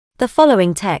The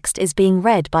following text is being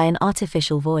read by an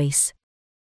artificial voice.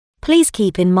 Please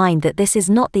keep in mind that this is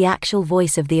not the actual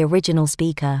voice of the original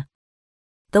speaker.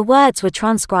 The words were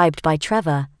transcribed by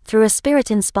Trevor through a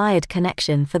spirit-inspired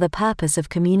connection for the purpose of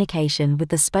communication with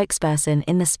the spokesperson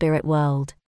in the spirit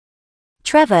world.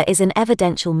 Trevor is an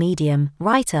evidential medium,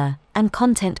 writer, and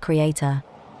content creator.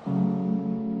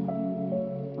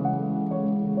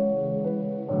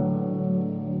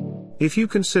 If you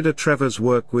consider Trevor's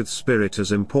work with spirit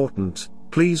as important,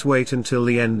 please wait until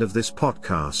the end of this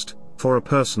podcast for a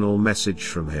personal message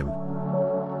from him.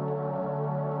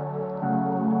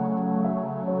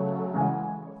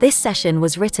 This session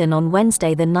was written on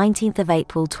Wednesday the 19th of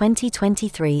April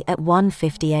 2023 at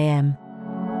 1:50 a.m.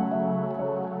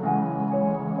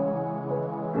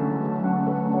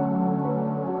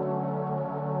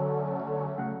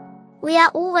 We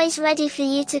are always ready for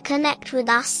you to connect with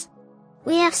us.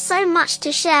 We have so much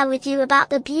to share with you about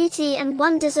the beauty and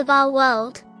wonders of our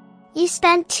world. You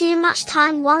spend too much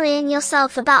time worrying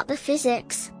yourself about the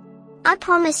physics. I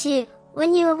promise you,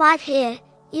 when you arrive here,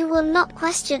 you will not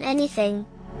question anything.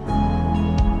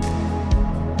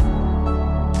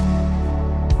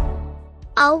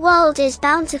 Our world is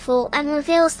bountiful and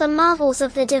reveals the marvels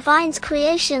of the divine's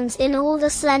creations in all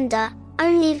the splendor,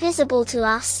 only visible to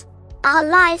us. Our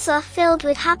lives are filled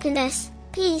with happiness,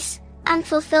 peace, and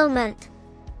fulfillment.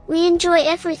 We enjoy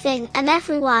everything and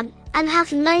everyone, and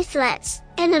have no threats,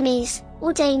 enemies,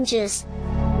 or dangers.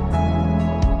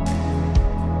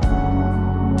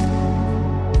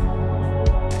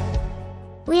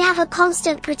 We have a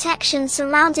constant protection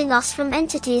surrounding us from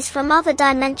entities from other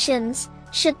dimensions,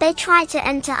 should they try to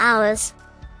enter ours.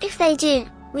 If they do,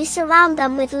 we surround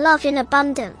them with love in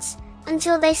abundance,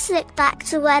 until they slip back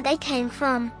to where they came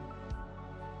from.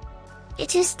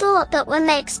 It is thought that when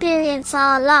they experience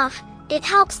our love, it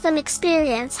helps them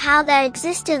experience how their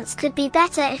existence could be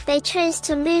better if they chose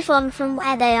to move on from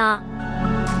where they are.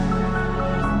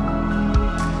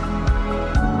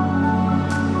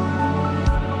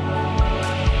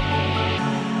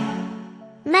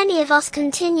 Many of us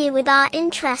continue with our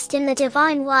interest in the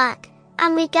divine work,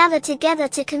 and we gather together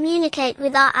to communicate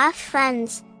with our earth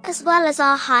friends, as well as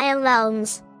our higher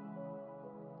realms.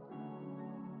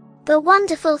 The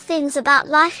wonderful things about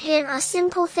life here are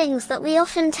simple things that we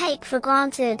often take for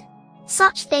granted.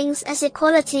 Such things as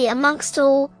equality amongst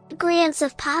all, agreement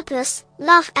of purpose,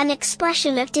 love and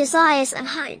expression of desires and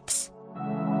hopes.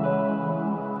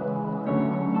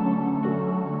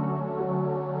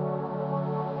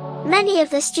 Many of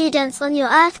the students on your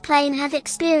earth plane have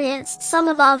experienced some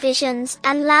of our visions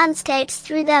and landscapes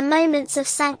through their moments of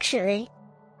sanctuary.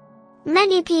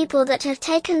 Many people that have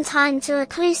taken time to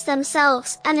recluse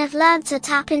themselves and have learned to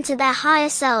tap into their higher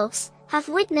selves, have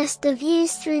witnessed the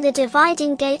views through the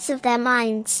dividing gates of their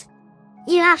minds.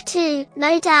 You have too,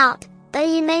 no doubt, though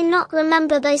you may not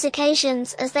remember those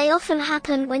occasions as they often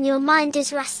happen when your mind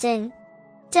is resting.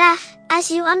 Death,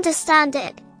 as you understand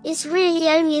it, is really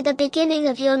only the beginning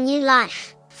of your new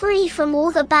life, free from all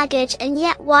the baggage and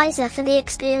yet wiser for the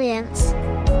experience.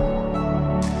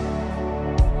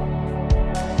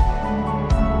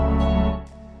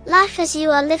 Life as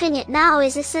you are living it now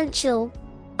is essential.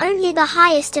 Only the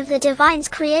highest of the divine's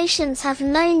creations have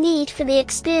no need for the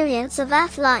experience of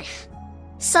earth life.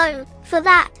 So, for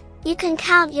that, you can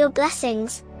count your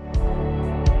blessings.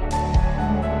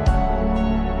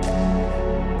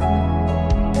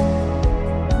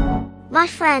 My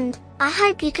friend, I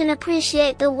hope you can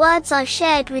appreciate the words I've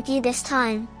shared with you this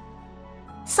time.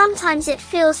 Sometimes it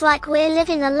feels like we're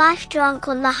living a life drunk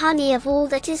on the honey of all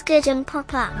that is good and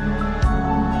proper.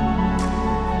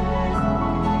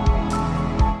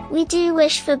 We do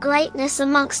wish for greatness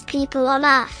amongst people on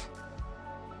earth.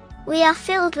 We are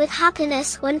filled with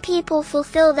happiness when people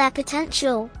fulfill their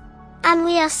potential. And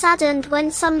we are saddened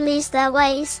when some lose their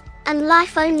ways, and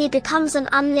life only becomes an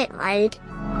unlit road.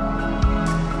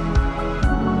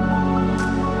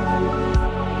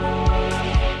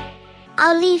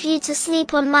 I'll leave you to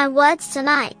sleep on my words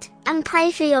tonight, and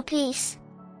pray for your peace.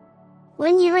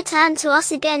 When you return to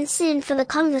us again soon for the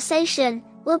conversation,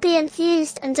 we'll be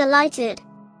enthused and delighted.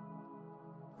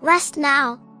 Rest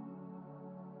now.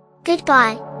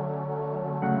 Goodbye.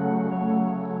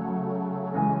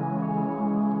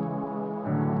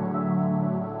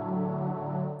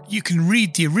 You can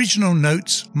read the original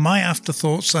notes, my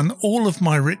afterthoughts and all of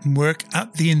my written work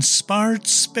at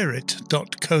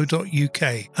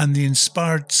theinspiredspirit.co.uk, and The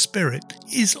Inspired Spirit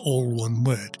is all one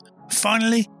word.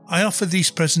 Finally, I offer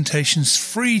these presentations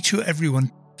free to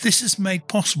everyone. This is made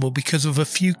possible because of a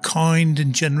few kind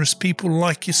and generous people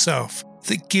like yourself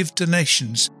that give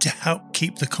donations to help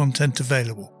keep the content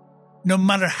available. No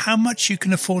matter how much you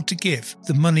can afford to give,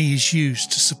 the money is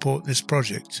used to support this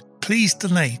project. Please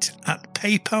donate at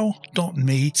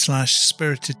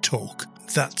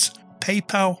paypal.me/spiritedtalk. That's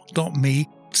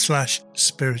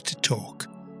paypal.me/spiritedtalk.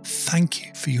 Thank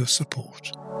you for your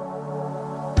support.